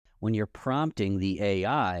When you're prompting the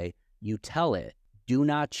AI, you tell it, do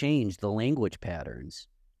not change the language patterns.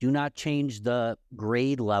 Do not change the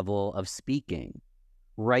grade level of speaking.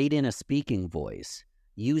 Write in a speaking voice.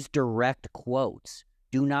 Use direct quotes.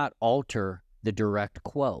 Do not alter the direct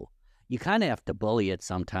quote. You kind of have to bully it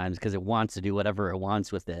sometimes because it wants to do whatever it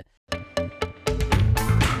wants with it.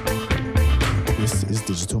 This is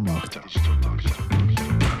Digital Marketer.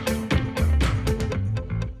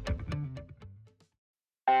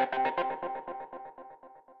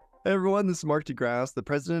 Hey everyone, this is Mark DeGrasse, the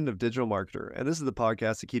president of Digital Marketer, and this is the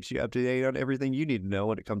podcast that keeps you up to date on everything you need to know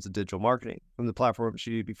when it comes to digital marketing, from the platforms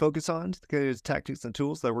you need to be focused on to the tactics and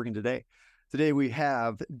tools that are working today. Today we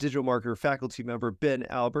have Digital Marketer faculty member Ben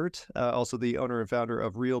Albert, also the owner and founder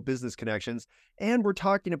of Real Business Connections, and we're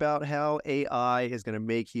talking about how AI is going to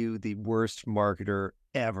make you the worst marketer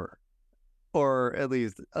ever, or at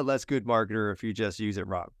least a less good marketer if you just use it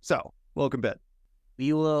wrong. So, welcome, Ben.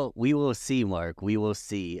 We will see, Mark. We will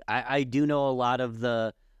see. I do know a lot of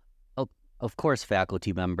the, of course,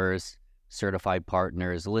 faculty members, certified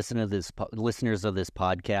partners, listeners of this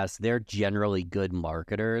podcast. They're generally good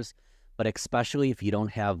marketers, but especially if you don't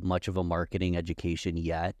have much of a marketing education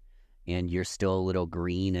yet, and you're still a little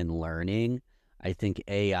green and learning, I think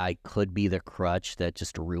AI could be the crutch that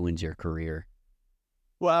just ruins your career.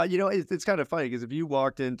 Well, it's kind of funny because if you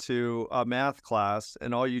walked into a math class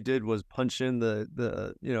and all you did was punch in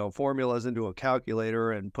the formulas into a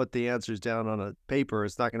calculator and put the answers down on a paper,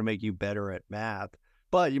 it's not going to make you better at math.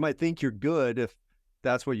 But you might think you're good if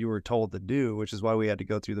that's what you were told to do, which is why we had to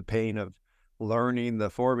go through the pain of learning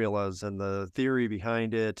the formulas and the theory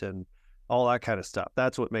behind it and all that kind of stuff.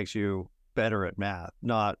 That's what makes you better at math,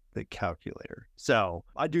 not the calculator. So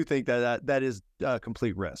I do think that is a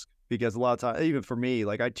complete risk. Because a lot of times, even for me,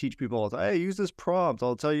 like I teach people all the time, hey, use this prompt.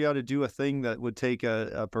 I'll tell you how to do a thing that would take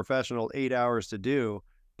a professional 8 hours to do,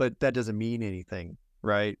 but that doesn't mean anything,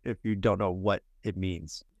 right? If you don't know what it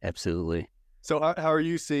means. Absolutely. So how are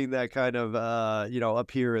you seeing that kind of, up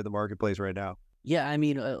here in the marketplace right now? Yeah, I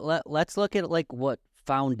mean, let's look at like what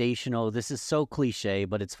foundational, this is so cliche,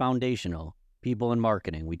 but it's foundational. People in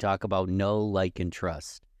marketing, we talk about know, like, and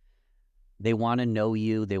trust. They want to know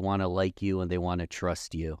you, they want to like you, and they want to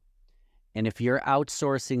trust you. And if you're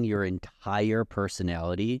outsourcing your entire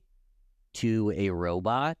personality to a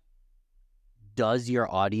robot, does your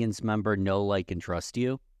audience member know, like, and trust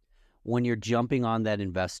you? When you're jumping on that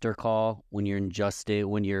investor call, when you're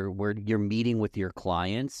meeting with your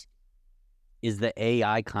clients, is the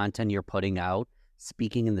AI content you're putting out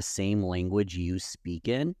speaking in the same language you speak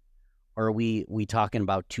in? Or are we talking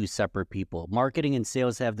about two separate people? Marketing and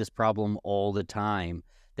sales have this problem all the time,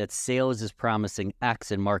 that sales is promising X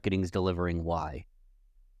and marketing is delivering Y.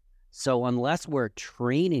 So unless we're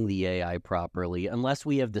training the AI properly, unless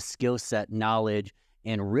we have the skill set, knowledge,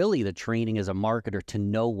 and really the training as a marketer to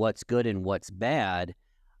know what's good and what's bad,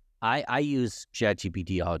 I use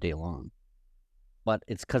ChatGPT all day long. But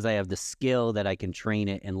it's because I have the skill that I can train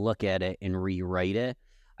it and look at it and rewrite it.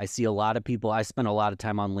 I see a lot of people, I spend a lot of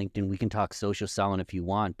time on LinkedIn. We can talk social selling if you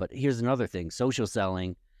want, but here's another thing. Social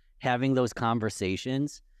selling, having those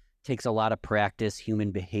conversations takes a lot of practice,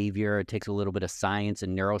 human behavior. It takes a little bit of science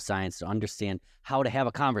and neuroscience to understand how to have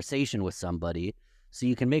a conversation with somebody. So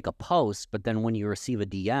you can make a post, but then when you receive a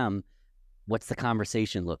DM, what's the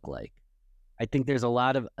conversation look like? I think there's a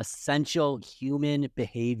lot of essential human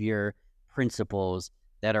behavior principles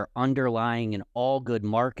that are underlying in all good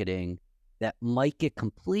marketing that might get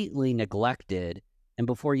completely neglected. And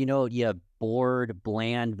before you know it, you have bored,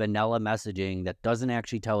 bland, vanilla messaging that doesn't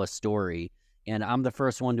actually tell a story. And I'm the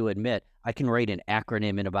first one to admit, I can write an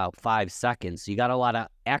acronym in about 5 seconds. So you got a lot of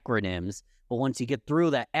acronyms, but once you get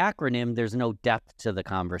through that acronym, there's no depth to the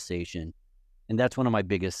conversation. And that's one of my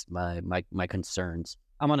biggest, my concerns.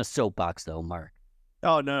 I'm on a soapbox though, Mark.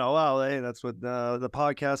 Oh, no. Well, hey, that's what the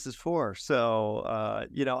podcast is for. So,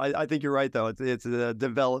 I think you're right, though. It's a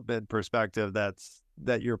development perspective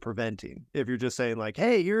that you're preventing. If you're just saying like,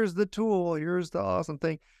 hey, here's the tool, here's the awesome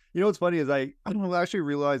thing. What's funny is I actually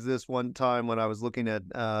realized this one time when I was looking at,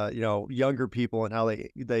 younger people and how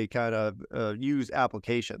they kind of use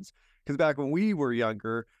applications. Because back when we were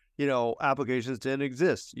younger, applications didn't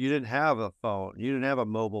exist. You didn't have a phone. You didn't have a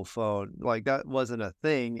mobile phone. Like that wasn't a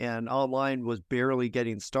thing. And online was barely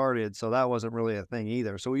getting started. So that wasn't really a thing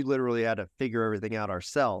either. So we literally had to figure everything out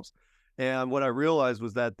ourselves. And what I realized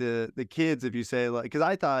was that the kids, if you say like, because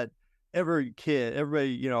I thought everybody,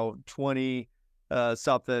 20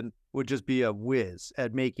 something would just be a whiz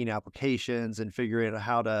at making applications and figuring out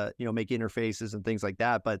how to, make interfaces and things like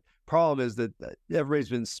that. But problem is that everybody's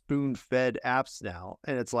been spoon-fed apps now.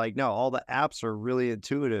 And it's like, no, all the apps are really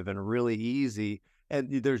intuitive and really easy. and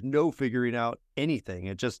there's no figuring out anything.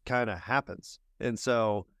 It just kind of happens. And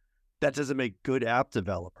so that doesn't make good app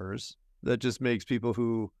developers. That just makes people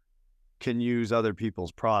who can use other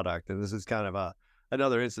people's product. And this is kind of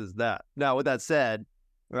another instance of that. Now, with that said,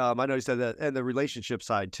 I know you said that, and the relationship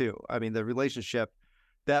side too. I mean, the relationship,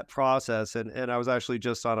 that process, and I was actually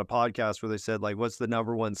just on a podcast where they said, like, what's the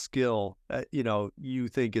number one skill you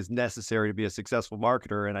think is necessary to be a successful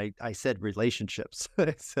marketer? And I said relationships.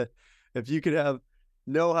 I said, if you could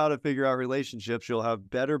know how to figure out relationships, you'll have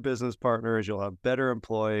better business partners, you'll have better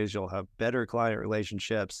employees, you'll have better client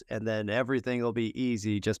relationships, and then everything will be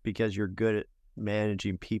easy just because you're good at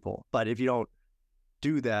managing people. But if you don't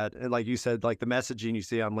do that, and like you said, like the messaging you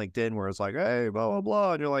see on LinkedIn where it's like, hey, blah, blah,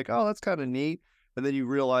 blah, and you're like, oh, that's kind of neat. And then you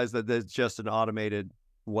realize that there's just an automated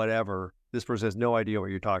whatever. This person has no idea what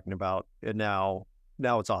you're talking about. And now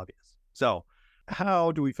it's obvious. So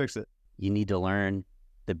how do we fix it? You need to learn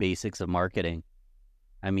the basics of marketing.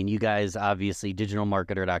 I mean, you guys, obviously,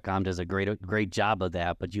 digitalmarketer.com does a great job of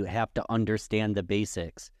that, but you have to understand the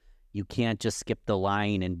basics. You can't just skip the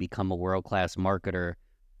line and become a world-class marketer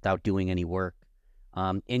without doing any work.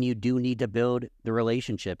 And you do need to build the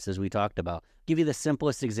relationships, as we talked about. Give you the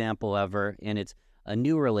simplest example ever, and it's a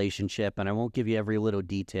new relationship, and I won't give you every little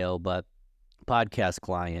detail, but podcast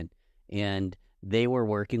client, and they were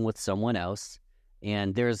working with someone else,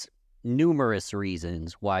 and there's numerous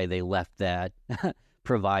reasons why they left that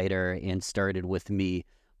provider and started with me,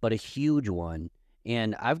 but a huge one,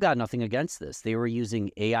 and I've got nothing against this. They were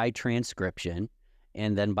using AI transcription,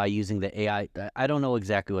 and then by using the AI, I don't know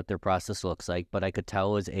exactly what their process looks like, but I could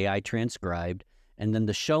tell it was AI transcribed. And then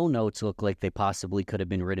the show notes look like they possibly could have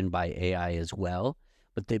been written by AI as well.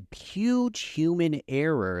 But the huge human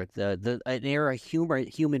error, an error a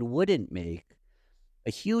human wouldn't make,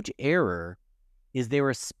 a huge error is they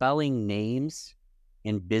were spelling names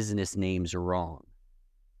and business names wrong.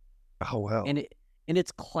 Oh, wow. And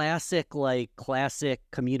it's classic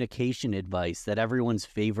communication advice that everyone's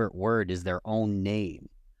favorite word is their own name.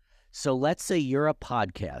 So let's say you're a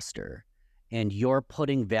podcaster and you're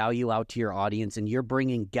putting value out to your audience and you're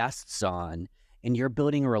bringing guests on and you're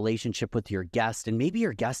building a relationship with your guest, and maybe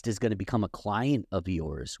your guest is going to become a client of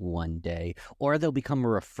yours one day, or they'll become a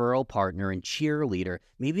referral partner and cheerleader.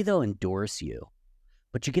 Maybe they'll endorse you,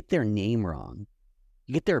 but you get their name wrong.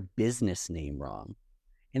 You get their business name wrong.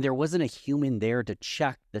 And there wasn't a human there to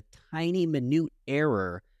check the tiny, minute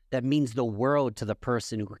error that means the world to the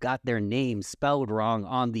person who got their name spelled wrong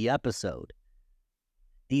on the episode.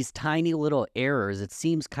 These tiny little errors, it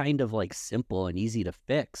seems kind of like simple and easy to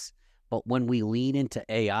fix. But when we lean into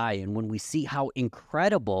AI and when we see how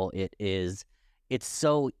incredible it is, it's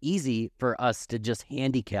so easy for us to just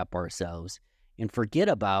handicap ourselves and forget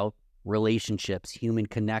about relationships, human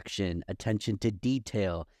connection, attention to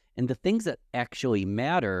detail, and the things that actually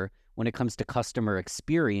matter when it comes to customer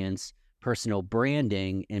experience, personal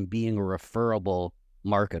branding, and being a referable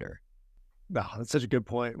marketer. Oh, that's such a good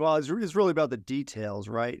point. Well, it's really about the details,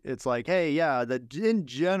 right? It's like, hey, yeah, in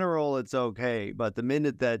general, it's okay. But the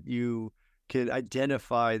minute that you can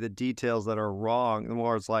identify the details that are wrong, the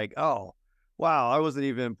more it's like, oh, wow, I wasn't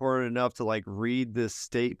even important enough to like read this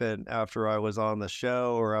statement after I was on the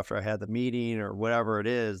show or after I had the meeting or whatever it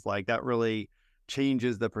is. Like that really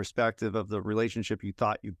changes the perspective of the relationship you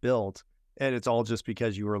thought you built. And it's all just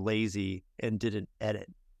because you were lazy and didn't edit.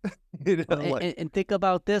 And think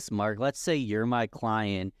about this, Mark. Let's say you're my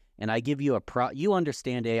client and I give you you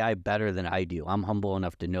understand AI better than I do. I'm humble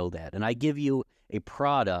enough to know that. And I give you a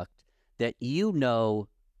product that you know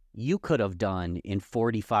you could have done in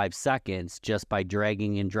 45 seconds just by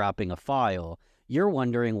dragging and dropping a file. You're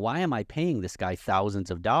wondering, why am I paying this guy thousands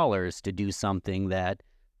of dollars to do something that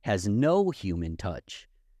has no human touch?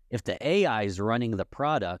 If the AI is running the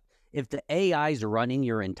product, if the AI is running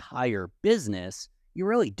your entire business, you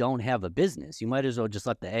really don't have a business. You might as well just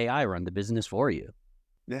let the AI run the business for you.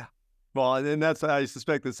 Yeah. Well, and that's, I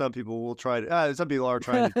suspect that some people will try to, some people are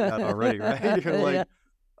trying to do that already, right? You're like,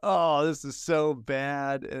 oh, this is so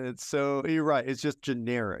bad. And it's so, you're right. It's just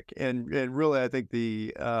generic. And really, I think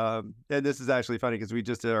and this is actually funny because we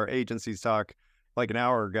just did our agencies talk like an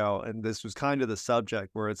hour ago. And this was kind of the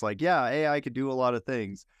subject where it's like, yeah, AI could do a lot of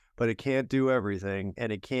things, but it can't do everything.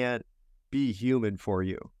 And it can't be human for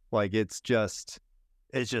you. Like it's just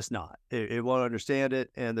not. It won't understand it.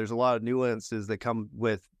 And there's a lot of nuances that come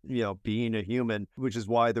with, being a human, which is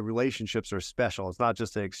why the relationships are special. It's not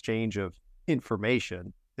just an exchange of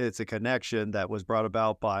information. It's a connection that was brought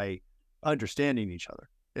about by understanding each other.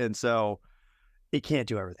 And so it can't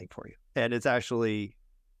do everything for you. And it's actually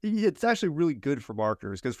really good for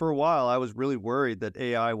marketers, because for a while I was really worried that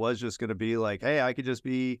AI was just going to be like, hey, I could just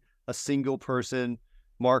be a single person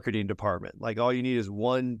marketing department. Like all you need is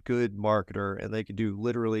one good marketer and they can do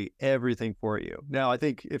literally everything for you. Now, I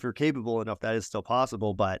think if you're capable enough, that is still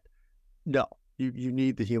possible, but no, you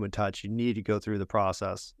need the human touch. You need to go through the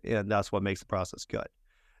process, and that's what makes the process good.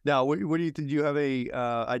 Now, what do you think? Do you have any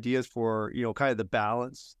ideas for, kind of the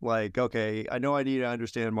balance? Like, okay, I know I need to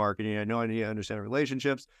understand marketing. I know I need to understand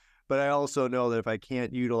relationships, but I also know that if I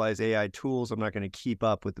can't utilize AI tools, I'm not going to keep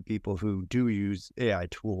up with the people who do use AI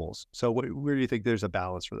tools. So where do you think there's a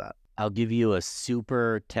balance for that? I'll give you a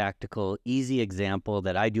super tactical, easy example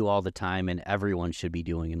that I do all the time and everyone should be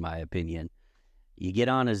doing, in my opinion. You get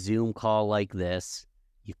on a Zoom call like this,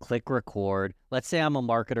 you click record. Let's say I'm a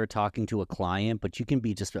marketer talking to a client, but you can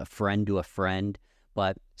be just a friend to a friend,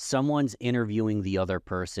 but someone's interviewing the other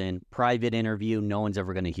person, private interview, no one's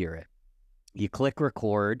ever going to hear it. You click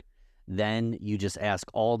record, then you just ask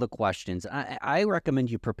all the questions. I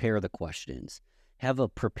recommend you prepare the questions. Have a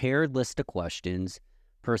prepared list of questions.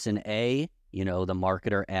 Person A, the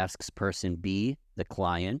marketer asks person B, the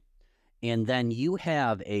client. And then you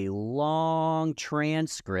have a long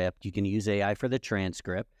transcript. You can use AI for the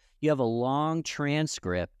transcript. You have a long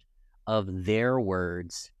transcript of their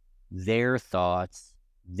words, their thoughts,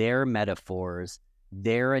 their metaphors,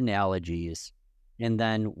 their analogies. And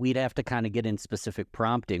then we'd have to kind of get in specific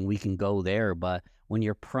prompting. We can go there. But when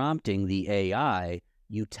you're prompting the AI,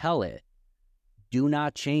 you tell it, do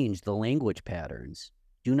not change the language patterns.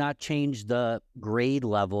 Do not change the grade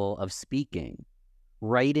level of speaking.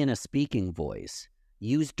 Write in a speaking voice.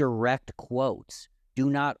 Use direct quotes. Do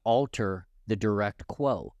not alter the direct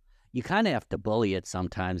quote. You kind of have to bully it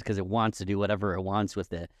sometimes because it wants to do whatever it wants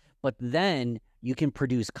with it. But then you can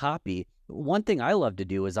produce copy. One thing I love to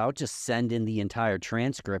do is I'll just send in the entire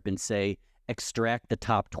transcript and say, extract the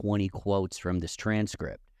top 20 quotes from this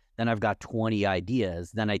transcript. Then I've got 20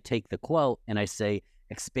 ideas. Then I take the quote and I say,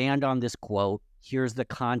 expand on this quote. Here's the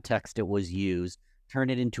context it was used. Turn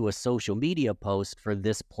it into a social media post for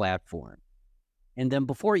this platform. And then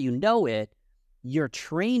before you know it, you're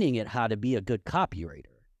training it how to be a good copywriter.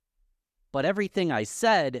 But everything I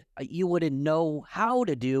said, you wouldn't know how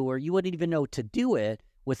to do, or you wouldn't even know to do it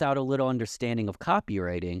without a little understanding of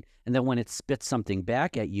copywriting. And then when it spits something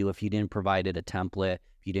back at you, if you didn't provide it a template,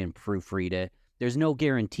 if you didn't proofread it, there's no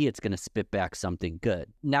guarantee it's going to spit back something good.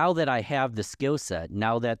 Now that I have the skill set,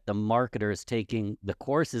 now that the marketers taking the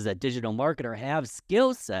courses at Digital Marketer have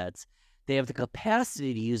skill sets, they have the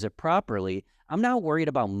capacity to use it properly. I'm not worried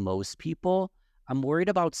about most people. I'm worried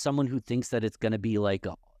about someone who thinks that it's going to be like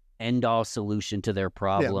a end-all solution to their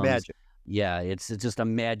problems. Yeah, magic. Yeah, it's just a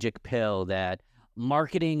magic pill that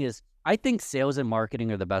marketing is. I think sales and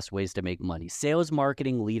marketing are the best ways to make money. Sales,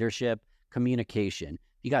 marketing, leadership, communication.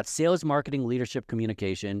 You got sales, marketing, leadership,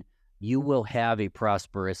 communication, you will have a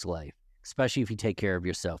prosperous life, especially if you take care of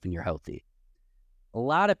yourself and you're healthy. A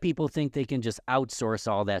lot of people think they can just outsource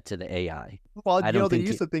all that to the AI. Well, they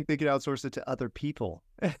used to think they could outsource it to other people.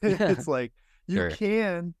 It's like, you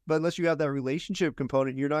can, but unless you have that relationship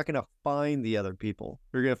component, you're not going to find the other people.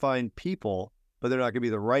 You're going to find people, but they're not going to be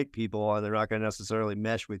the right people, and they're not going to necessarily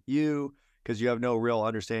mesh with you because you have no real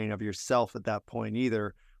understanding of yourself at that point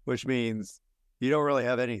either, which means you don't really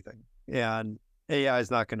have anything. And AI is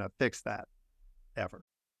not going to fix that ever.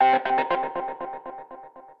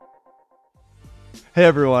 Hey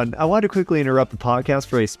everyone, I want to quickly interrupt the podcast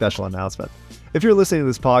for a special announcement. If you're listening to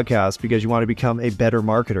this podcast because you want to become a better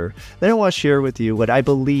marketer, then I want to share with you what I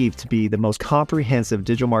believe to be the most comprehensive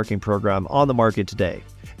digital marketing program on the market today.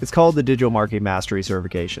 It's called the Digital Marketing Mastery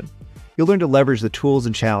Certification. You'll learn to leverage the tools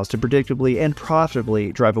and channels to predictably and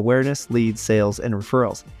profitably drive awareness, leads, sales, and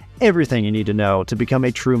referrals. Everything you need to know to become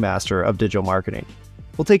a true master of digital marketing.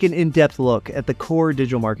 We'll take an in-depth look at the core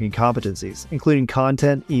digital marketing competencies, including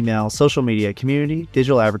content, email, social media, community,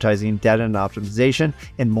 digital advertising, data and optimization,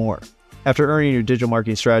 and more. After earning your digital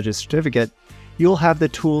marketing strategist certificate, you'll have the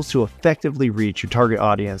tools to effectively reach your target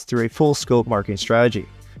audience through a full scope marketing strategy.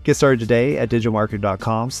 Get started today at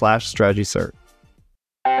digitalmarketer.com/strategy-cert.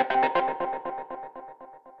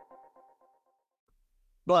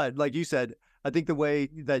 But like you said, I think the way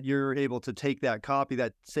that you're able to take that copy,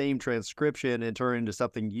 that same transcription, and turn it into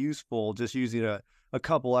something useful, just using a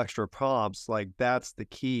couple extra prompts, like that's the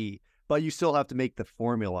key. But you still have to make the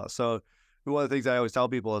formula. So one of the things I always tell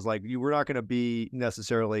people is like, we're not going to be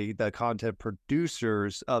necessarily the content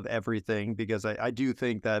producers of everything, because I do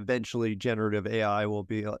think that eventually generative AI will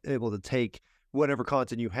be able to take whatever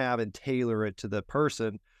content you have and tailor it to the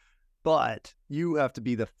person. But you have to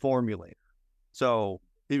be the formulator. So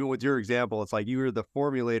even with your example, it's like you were the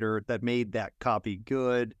formulator that made that copy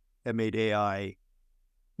good and made AI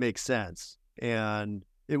make sense. And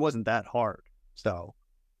it wasn't that hard. So,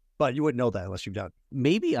 But you wouldn't know that unless you've done it.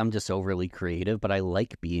 Maybe I'm just overly creative, but I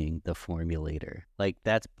like being the formulator. Like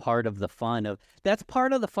that's part of the fun of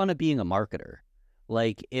being a marketer.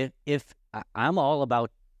 Like if I'm all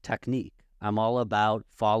about technique, I'm all about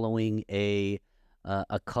following a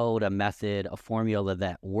code, a method, a formula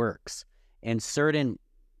that works. And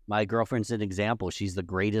my girlfriend's an example. She's the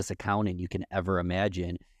greatest accountant you can ever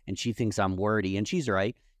imagine, and she thinks I'm wordy, and she's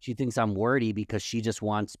right. She thinks I'm wordy because she just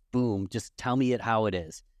wants, boom, just tell me it how it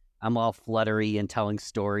is. I'm all fluttery and telling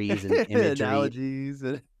stories and imagery. Analogies.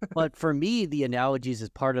 But for me, the analogies is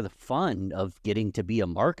part of the fun of getting to be a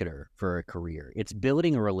marketer for a career. It's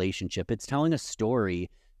building a relationship. It's telling a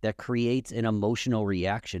story that creates an emotional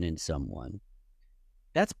reaction in someone.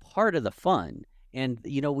 That's part of the fun. And,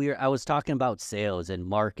 I was talking about sales and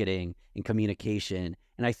marketing and communication,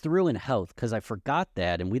 and I threw in health because I forgot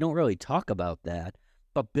that, and we don't really talk about that.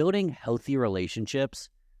 But building healthy relationships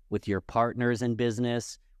with your partners in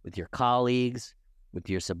business, with your colleagues, with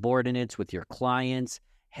your subordinates, with your clients,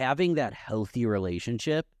 having that healthy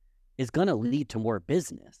relationship is going to lead to more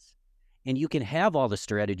business. And you can have all the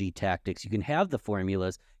strategy tactics, you can have the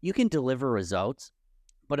formulas, you can deliver results,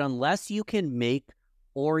 but unless you can make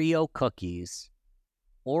Oreo cookies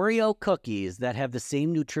that have the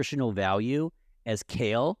same nutritional value as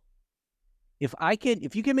kale,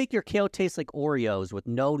 if you can make your kale taste like Oreos with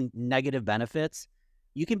no negative benefits,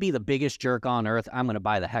 you can be the biggest jerk on earth. I'm going to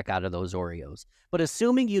buy the heck out of those Oreos. But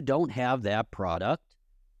assuming you don't have that product,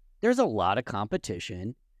 there's a lot of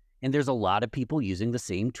competition and there's a lot of people using the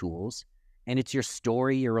same tools. And it's your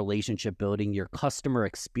story, your relationship building, your customer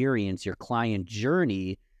experience, your client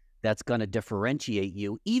journey that's going to differentiate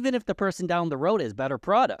you. Even if the person down the road has better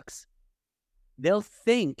products, they'll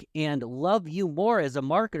think and love you more as a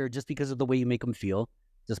marketer just because of the way you make them feel,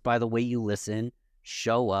 just by the way you listen,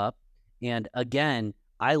 show up. And again,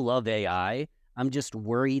 I love AI. I'm just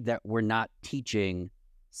worried that we're not teaching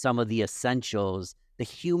some of the essentials, the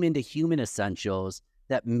human-to-human essentials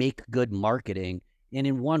that make good marketing. And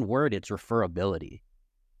in one word, it's referability.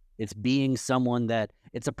 It's being someone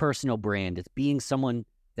it's a personal brand. It's being someone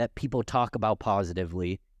that people talk about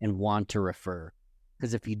positively and want to refer.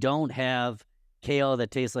 Because if you don't have kale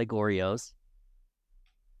that tastes like Oreos,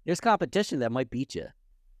 there's competition that might beat you.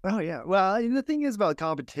 Oh, yeah. Well, the thing is about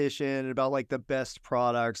competition and about like the best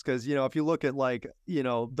products, because, if you look at like,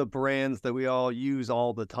 the brands that we all use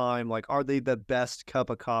all the time, like, are they the best cup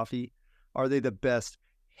of coffee? Are they the best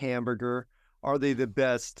hamburger? Are they the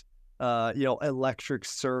best, electric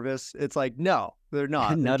service? It's like, no, they're not.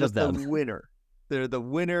 They're None just of them. the winner. They're the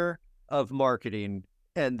winner of marketing.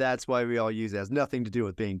 And that's why we all use it. It has nothing to do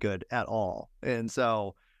with being good at all. And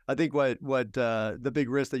so I think what the big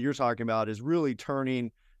risk that you're talking about is really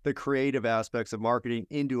turning the creative aspects of marketing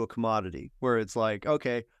into a commodity where it's like,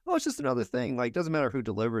 okay, it's just another thing. Like, doesn't matter who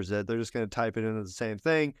delivers it. They're just going to type it into the same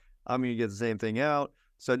thing. I'm going to get the same thing out.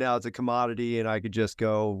 So now it's a commodity and I could just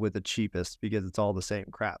go with the cheapest because it's all the same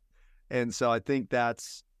crap. And so I think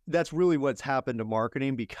that's really what's happened to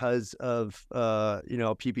marketing because of,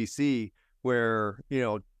 PPC, where,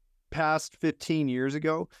 past 15 years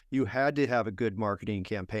ago, you had to have a good marketing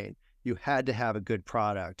campaign. You had to have a good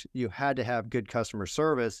product. You had to have good customer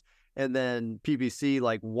service. And then PPC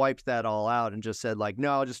like wiped that all out and just said like,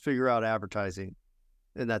 no, just figure out advertising.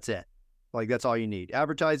 And that's it. Like, that's all you need.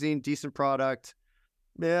 Advertising, decent product.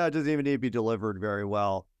 Yeah, it doesn't even need to be delivered very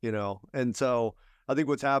well, And so I think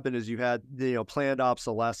what's happened is you've had, planned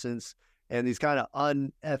obsolescence and these kind of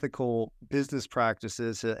unethical business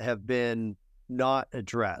practices have been not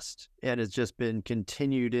addressed, and it's just been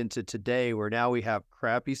continued into today where now we have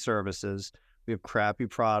crappy services, we have crappy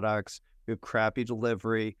products, we have crappy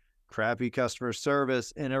delivery, crappy customer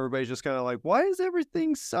service, and everybody's just kind of like, why does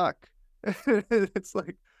everything suck? It's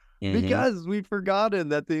like, because we've forgotten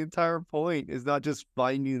that the entire point is not just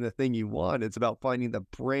finding the thing you want, it's about finding the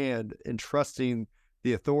brand and trusting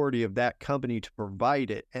the authority of that company to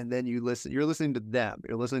provide it. And then you're listening to them,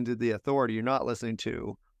 you're listening to the authority, you're not listening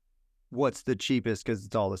to what's the cheapest because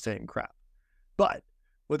it's all the same crap. But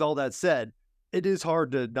with all that said, it is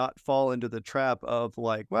hard to not fall into the trap of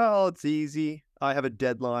like, well, it's easy. I have a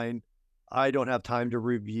deadline. I don't have time to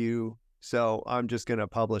review. So I'm just going to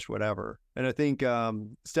publish whatever. And I think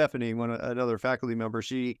Stephanie, another faculty member,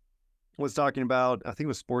 she was talking about, I think it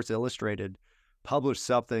was Sports Illustrated, published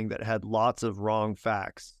something that had lots of wrong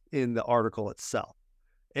facts in the article itself.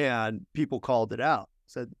 And people called it out,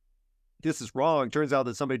 said, this is wrong. Turns out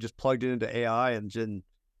that somebody just plugged it into AI and didn't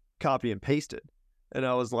copy and paste it. And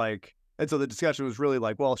I was like, and so the discussion was really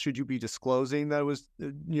like, well, should you be disclosing that it was,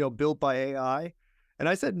 built by AI? And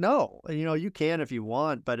I said, no, you can if you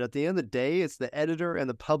want, but at the end of the day, it's the editor and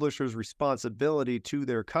the publisher's responsibility to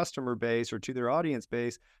their customer base or to their audience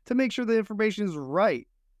base to make sure the information is right.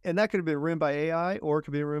 And that could have been written by AI or it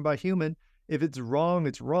could be written by human. If it's wrong,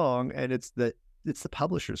 it's wrong, and it's the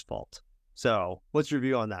publisher's fault. So what's your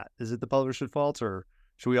view on that? Is it the publisher's fault, or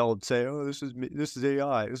should we all say, oh, this is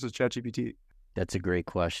AI, this is ChatGPT? That's a great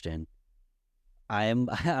question. I'm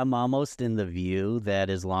almost in the view that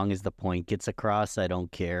as long as the point gets across, I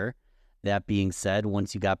don't care. That being said,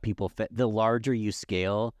 once you got people, the larger you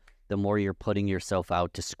scale, the more you're putting yourself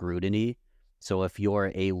out to scrutiny. So if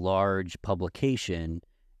you're a large publication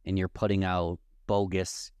and you're putting out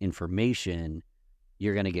bogus information,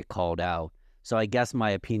 you're going to get called out. So I guess my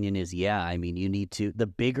opinion is, yeah, I mean, you need to, the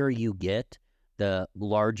bigger you get, the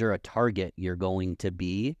larger a target you're going to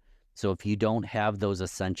be. So if you don't have those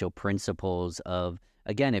essential principles of,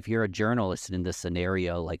 again, if you're a journalist in this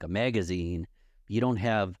scenario, like a magazine, you don't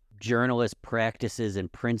have journalist practices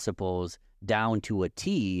and principles down to a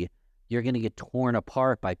T, you're going to get torn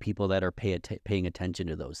apart by people that are paying attention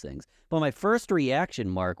to those things. But my first reaction,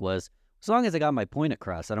 Mark, was, as long as I got my point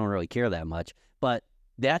across, I don't really care that much. But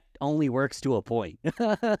that only works to a point.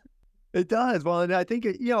 It does. Well, and I think,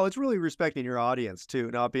 it's really respecting your audience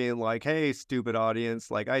too, not being like, hey, stupid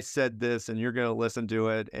audience, like I said this and you're going to listen to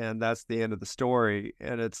it and that's the end of the story.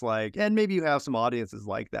 And it's like, and maybe you have some audiences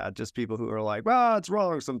like that, just people who are like, well, it's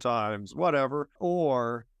wrong sometimes, whatever.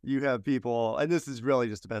 Or you have people, and this is really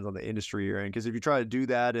just depends on the industry you're in, because if you try to do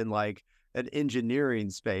that in like an engineering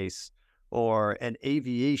space or an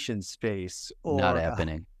aviation space or not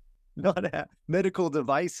happening, medical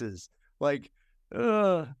devices, like,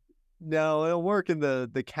 no, it'll work in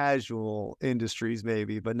the casual industries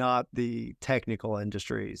maybe, but not the technical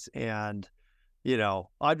industries. And,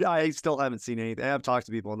 I still haven't seen anything. I've talked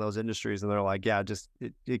to people in those industries and they're like, yeah, just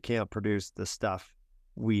it can't produce the stuff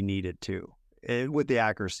we need it to with the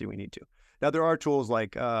accuracy we need to. Now, there are tools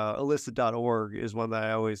like elicit.org is one that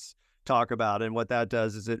I always talk about. And what that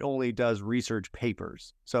does is it only does research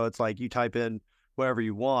papers. So it's like you type in whatever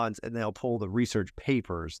you want and they'll pull the research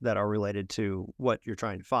papers that are related to what you're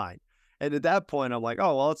trying to find. And at that point, I'm like,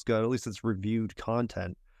 oh, well, it's good. At least it's reviewed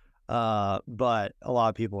content. But a lot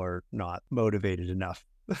of people are not motivated enough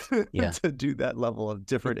to do that level of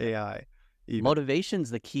different AI. Even.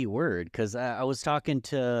 Motivation's the key word, because I was talking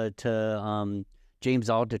to James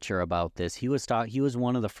Altucher about this. He was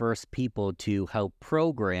one of the first people to help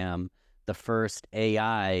program the first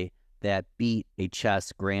AI that beat a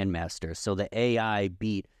chess grandmaster. So the AI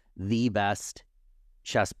beat the best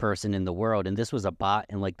chess person in the world, and this was a bot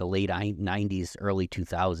in like the late 90s, early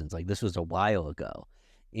 2000s. Like this was a while ago,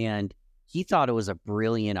 and he thought it was a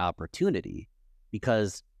brilliant opportunity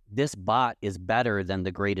because this bot is better than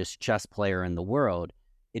the greatest chess player in the world.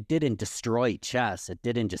 It didn't destroy chess. It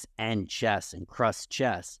didn't just end chess and crush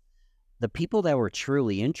chess. The people that were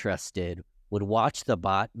truly interested would watch the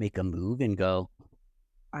bot make a move and go,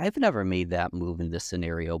 I've never made that move in this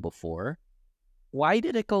scenario before. Why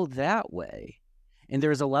did it go that way? And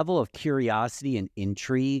there's a level of curiosity and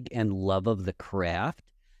intrigue and love of the craft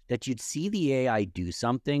that you'd see the AI do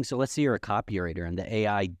something. So let's say you're a copywriter and the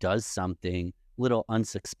AI does something a little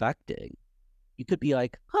unsuspecting. You could be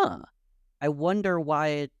like, I wonder why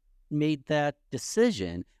it made that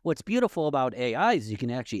decision. What's beautiful about AI is you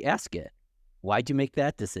can actually ask it, why'd you make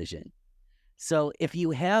that decision? So if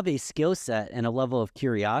you have a skill set and a level of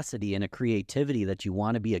curiosity and a creativity that you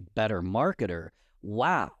want to be a better marketer,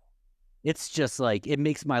 wow. It's just like, it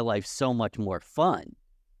makes my life so much more fun.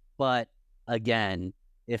 But again,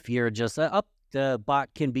 if you're just, the bot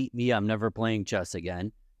can beat me, I'm never playing chess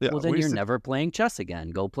again. Yeah, well, then you're never playing chess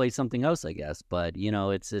again. Go play something else, I guess. But,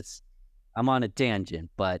 it's I'm on a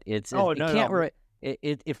tangent, but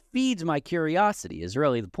it feeds my curiosity is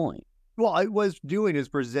really the point. Well, I was doing is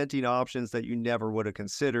presenting options that you never would have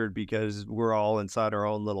considered because we're all inside our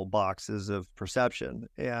own little boxes of perception.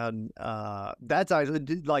 And that's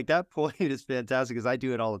actually like that point is fantastic because I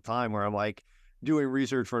do it all the time where I'm like doing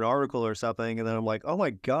research for an article or something. And then I'm like, oh my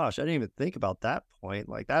gosh, I didn't even think about that point.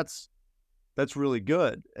 Like that's really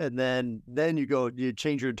good. And then you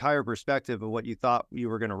change your entire perspective of what you thought you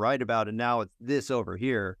were going to write about. And now it's this over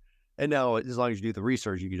here. And now as long as you do the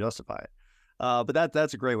research, you can justify it. But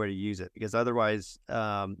that's a great way to use it because otherwise,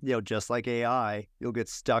 just like AI, you'll get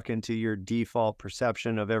stuck into your default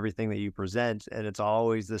perception of everything that you present, and it's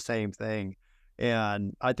always the same thing.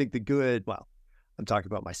 And I think I'm talking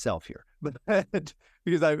about myself here, but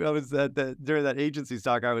because I was during that agency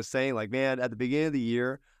talk, I was saying like, man, at the beginning of the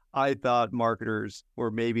year, I thought marketers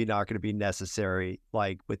were maybe not going to be necessary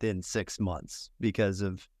like within 6 months because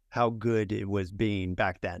of how good it was being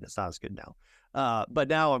back then. It's not as good now. But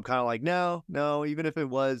now I'm kind of like, no, even if it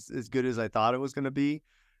was as good as I thought it was going to be,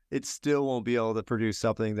 it still won't be able to produce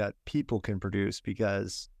something that people can produce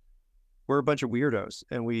because we're a bunch of weirdos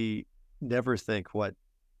and we never think what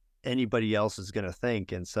anybody else is going to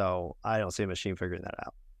think. And so I don't see a machine figuring that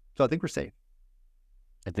out. So I think we're safe.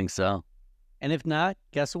 I think so. And if not,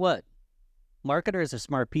 guess what? Marketers are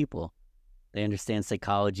smart people. They understand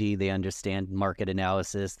psychology. They understand market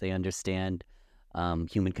analysis. They understand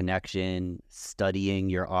human connection, studying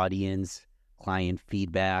your audience, client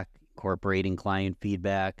feedback, incorporating client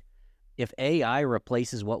feedback. If AI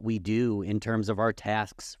replaces what we do in terms of our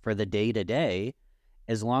tasks for the day-to-day,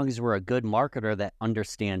 as long as we're a good marketer that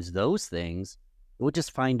understands those things, we'll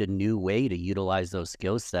just find a new way to utilize those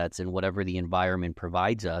skill sets in whatever the environment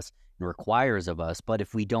provides us and requires of us. But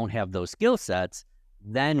if we don't have those skill sets,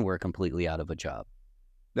 then we're completely out of a job.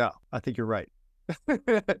 No, I think you're right.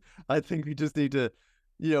 I think we just need to,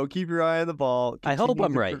 keep your eye on the ball. I hope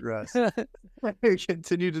I'm right. Progress,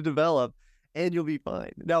 continue to develop, and you'll be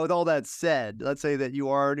fine. Now, with all that said, let's say that you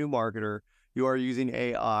are a new marketer. You are using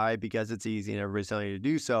AI because it's easy and everybody's telling you to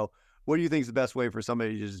do so. What do you think is the best way for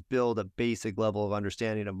somebody to just build a basic level of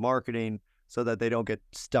understanding of marketing so that they don't get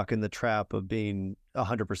stuck in the trap of being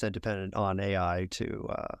 100% dependent on AI to,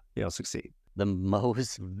 succeed? The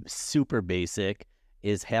most super basic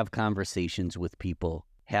is have conversations with people.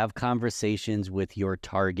 Have conversations with your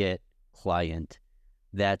target client.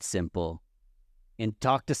 That's simple. And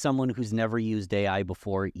talk to someone who's never used AI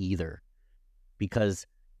before either, because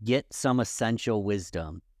get some essential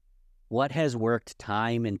wisdom. What has worked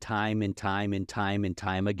time and time and time and time and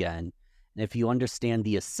time again? And if you understand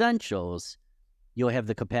the essentials, you'll have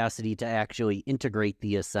the capacity to actually integrate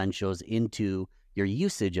the essentials into your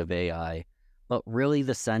usage of AI. But really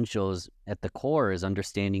the essentials at the core is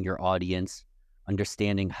understanding your audience,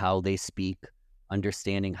 understanding how they speak,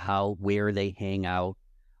 understanding where they hang out,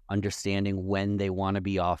 understanding when they want to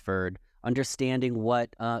be offered, understanding what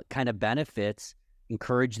kind of benefits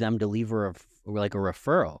encourage them to leave a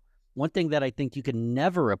referral. One thing that I think you can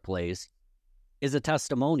never replace is a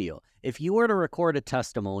testimonial. If you were to record a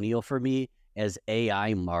testimonial for me as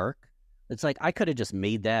AI Mark, it's like I could have just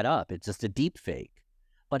made that up. It's just a deep fake.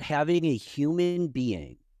 But having a human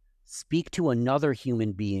being speak to another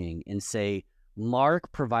human being and say, Mark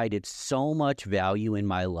provided so much value in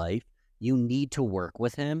my life, you need to work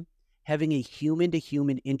with him. Having a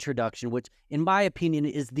human-to-human introduction, which in my opinion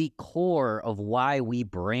is the core of why we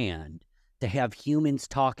brand, to have humans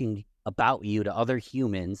talking about you to other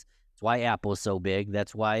humans. That's why Apple's so big.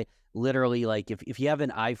 That's why literally, like, if you have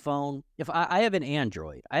an iPhone, if I have an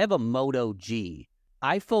Android, I have a Moto G,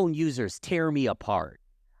 iPhone users tear me apart.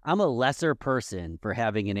 I'm a lesser person for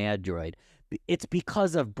having an Android. It's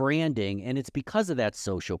because of branding, and it's because of that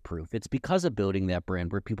social proof. It's because of building that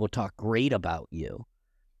brand where people talk great about you.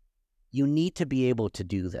 You need to be able to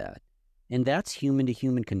do that. And that's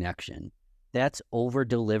human-to-human connection. That's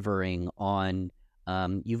over-delivering on,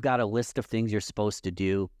 you've got a list of things you're supposed to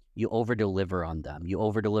do. You over-deliver on them. You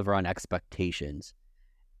over-deliver on expectations.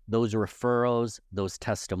 Those referrals, those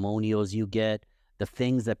testimonials you get, the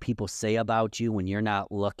things that people say about you when you're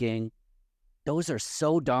not looking, those are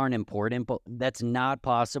so darn important, but that's not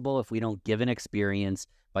possible if we don't give an experience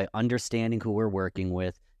by understanding who we're working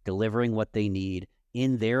with, delivering what they need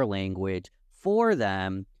in their language for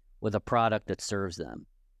them with a product that serves them.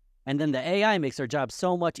 And then the AI makes our job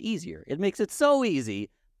so much easier. It makes it so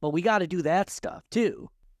easy, but we got to do that stuff too.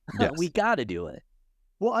 Yes. We got to do it.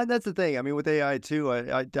 Well, and that's the thing. I mean, with AI too,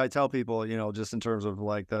 I tell people, just in terms of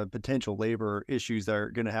like the potential labor issues that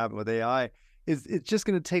are going to happen with AI, is it's just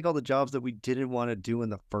going to take all the jobs that we didn't want to do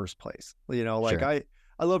in the first place. Sure.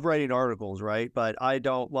 I love writing articles, right? But I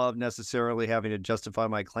don't love necessarily having to justify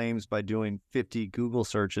my claims by doing 50 Google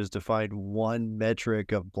searches to find one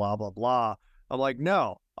metric of blah, blah, blah. I'm like,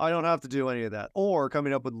 no, I don't have to do any of that. Or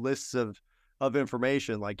coming up with lists of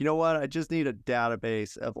information, like, you know what? I just need a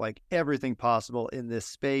database of like everything possible in this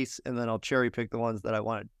space. And then I'll cherry pick the ones that I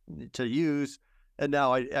want to use. And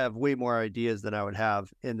now I have way more ideas than I would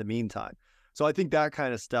have in the meantime. So I think that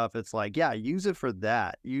kind of stuff, it's like, yeah, use it for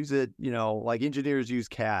that. Use it, like engineers use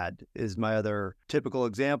CAD is my other typical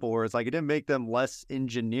example where it's like, it didn't make them less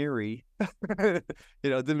engineering, it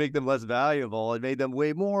didn't make them less valuable. It made them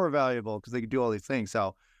way more valuable because they could do all these things.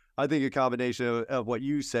 So I think a combination of what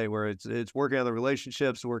you say, where it's working on the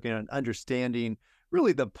relationships, working on understanding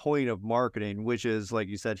really the point of marketing, which is, like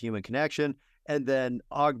you said, human connection, and then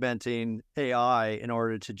augmenting AI in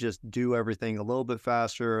order to just do everything a little bit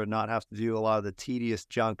faster and not have to do a lot of the tedious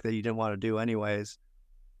junk that you didn't want to do anyways.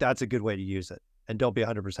 That's a good way to use it. And don't be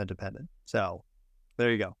 100% dependent. So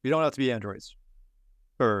there you go. You don't have to be androids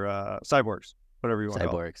or cyborgs. whatever you want to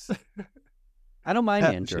call it. Cyborgs. I don't mind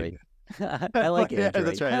Hat Android. machine. I like Yeah, Android.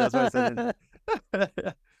 that's right. That's what I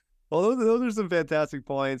said. Well, those are some fantastic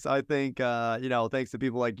points. I think, thanks to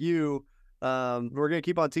people like you, we're going to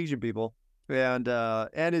keep on teaching people. And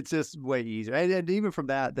it's just way easier. And even from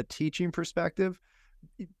that, the teaching perspective,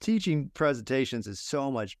 teaching presentations is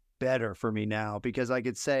so much better for me now because I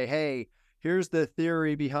could say, hey, here's the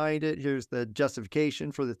theory behind it. Here's the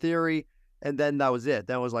justification for the theory. And then that was it.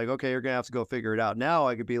 That was like, okay, you're going to have to go figure it out. Now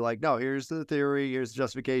I could be like, no, here's the theory, here's the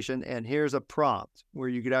justification, and here's a prompt where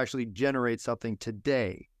you could actually generate something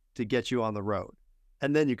today to get you on the road.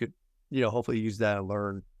 And then you could, hopefully use that and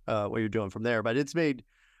learn what you're doing from there. But I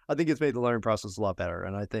think it's made the learning process a lot better.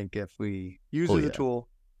 And I think if we use it as a tool,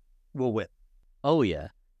 we'll win. Oh, yeah.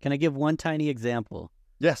 Can I give one tiny example?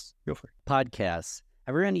 Yes, go for it. Podcasts.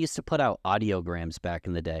 Everyone used to put out audiograms back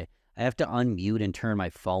in the day. I have to unmute and turn my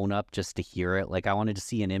phone up just to hear it. Like, I wanted to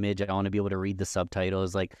see an image. I want to be able to read the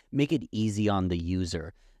subtitles. Like, make it easy on the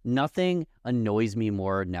user. Nothing annoys me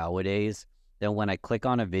more nowadays than when I click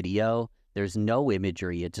on a video, there's no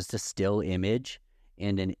imagery. It's just a still image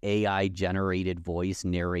and an AI-generated voice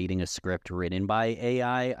narrating a script written by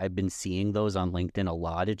AI. I've been seeing those on LinkedIn a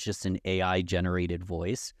lot. It's just an AI-generated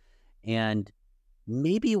voice. And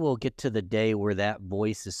maybe we'll get to the day where that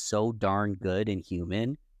voice is so darn good and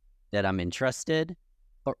human that I'm interested.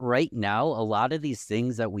 But right now, a lot of these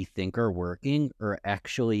things that we think are working are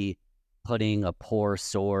actually putting a poor,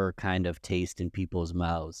 sore kind of taste in people's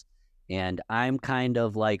mouths. And I'm kind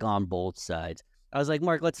of like on both sides. I was like,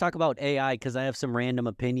 Mark, let's talk about AI because I have some random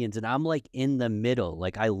opinions. And I'm like in the middle.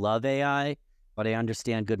 Like, I love AI, but I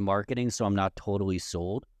understand good marketing, so I'm not totally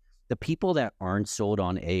sold. The people that aren't sold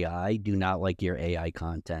on AI do not like your AI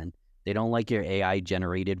content. They don't like your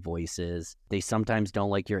AI-generated voices. They sometimes don't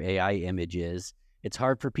like your AI images. It's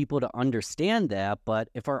hard for people to understand that, but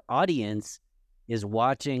if our audience is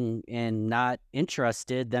watching and not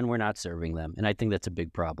interested, then we're not serving them. And I think that's a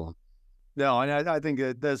big problem. No, and I think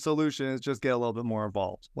that the solution is just get a little bit more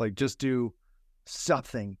involved. Like, just do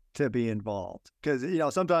something to be involved. Because,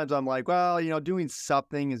 sometimes I'm like, well, doing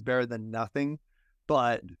something is better than nothing.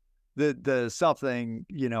 But the something,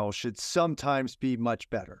 should sometimes be much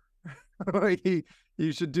better.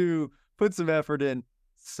 You should put some effort in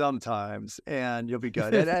sometimes and you'll be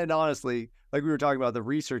good. And honestly, like we were talking about, the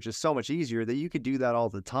research is so much easier that you could do that all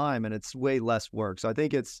the time and it's way less work. So I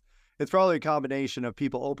think it's probably a combination of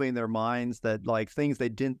people opening their minds that like things they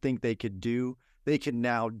didn't think they could do, they can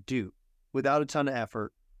now do without a ton of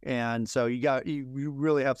effort. And so you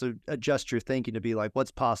really have to adjust your thinking to be like,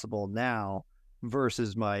 what's possible now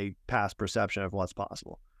versus my past perception of what's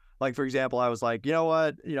possible. Like, for example, I was like, you know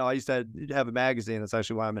what? I used to have a magazine. That's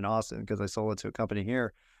actually why I'm in Austin, because I sold it to a company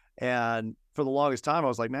here. And for the longest time, I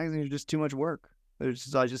was like, magazines are just too much work. I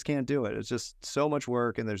just can't do it. It's just so much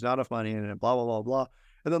work and there's not enough money in it, blah, blah, blah, blah.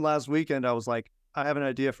 And then last weekend, I was like, I have an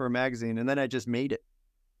idea for a magazine. And then I just made it.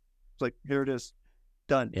 It's like, here it is.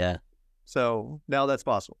 Done. Yeah. So now that's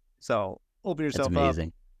possible. So open yourself up.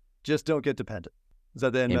 Just don't get dependent. Is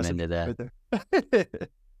that the end message? Amen to that. Right there?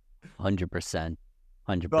 100%.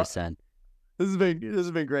 100%. This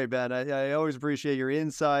has been great, Ben. I always appreciate your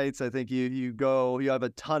insights. I think you have a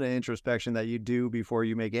ton of introspection that you do before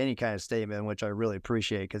you make any kind of statement, which I really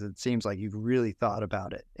appreciate because it seems like you've really thought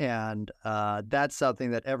about it. And that's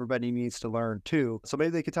something that everybody needs to learn too. So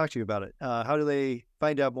maybe they could talk to you about it. How do they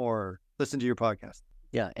find out more? Listen to your podcast.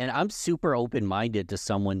 Yeah, and I'm super open-minded to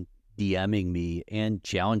someone DMing me and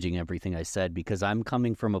challenging everything I said because I'm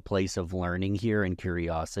coming from a place of learning here and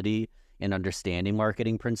curiosity and understanding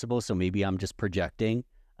marketing principles. So maybe I'm just projecting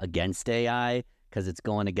against AI because it's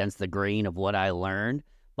going against the grain of what I learned.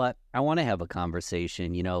 But I want to have a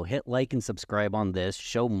conversation, hit like and subscribe on this,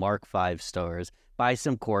 show Mark 5 stars, buy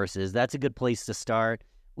some courses. That's a good place to start.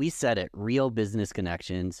 We said it, Real Business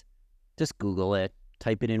Connections. Just Google it,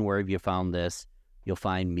 type it in wherever you found this. You'll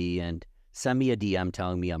find me and send me a DM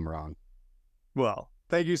telling me I'm wrong. Well,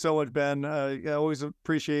 thank you so much, Ben. I always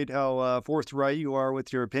appreciate how forthright you are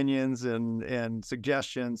with your opinions and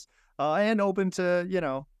suggestions, and open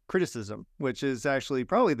to, criticism, which is actually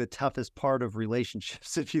probably the toughest part of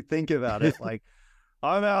relationships if you think about it. Like,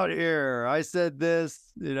 I'm out here, I said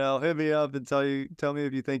this, hit me up and tell me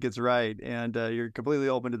if you think it's right. And you're completely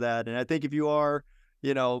open to that. And I think if you are,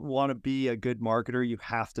 want to be a good marketer, you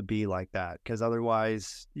have to be like that, because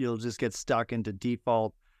otherwise you'll just get stuck into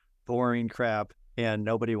default, boring crap. And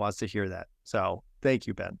nobody wants to hear that. So thank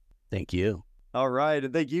you, Ben. Thank you. All right.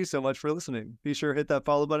 And thank you so much for listening. Be sure to hit that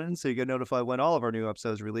follow button so you get notified when all of our new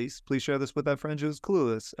episodes release. Please share this with that friend who's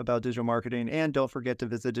clueless about digital marketing. And don't forget to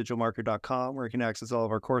visit digitalmarketer.com where you can access all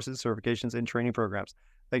of our courses, certifications, and training programs.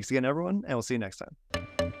 Thanks again, everyone, and we'll see you next time.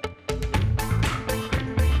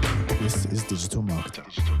 This is Digital Marketer.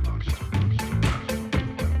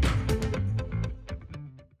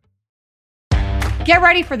 Get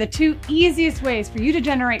ready for the 2 easiest ways for you to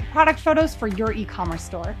generate product photos for your e-commerce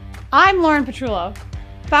store. I'm Lauren Petrullo,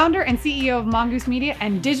 founder and CEO of Mongoose Media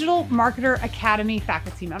and Digital Marketer Academy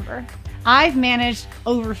faculty member. I've managed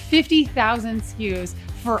over 50,000 SKUs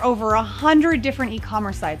for over 100 different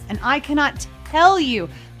e-commerce sites, and I cannot tell you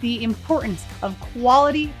the importance of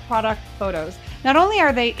quality product photos. Not only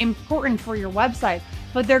are they important for your website,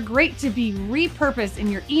 but they're great to be repurposed in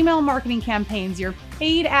your email marketing campaigns, your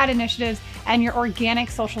paid ad initiatives, and your organic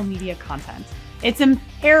social media content. It's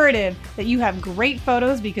imperative that you have great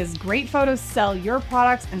photos because great photos sell your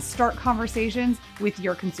products and start conversations with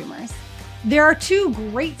your consumers. There are 2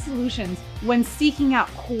 great solutions when seeking out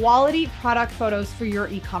quality product photos for your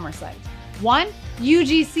e-commerce site. 1,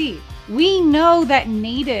 UGC. We know that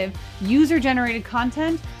native user-generated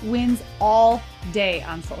content wins all day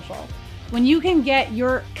on social. When you can get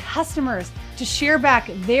your customers to share back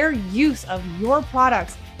their use of your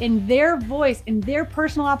products in their voice, in their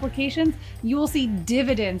personal applications, you will see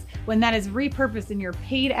dividends when that is repurposed in your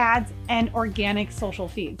paid ads and organic social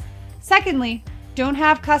feeds. Secondly, don't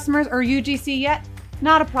have customers or UGC yet?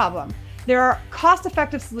 Not a problem. There are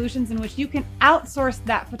cost-effective solutions in which you can outsource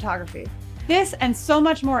that photography. This and so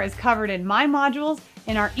much more is covered in my modules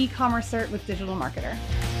in our e-commerce cert with Digital Marketer.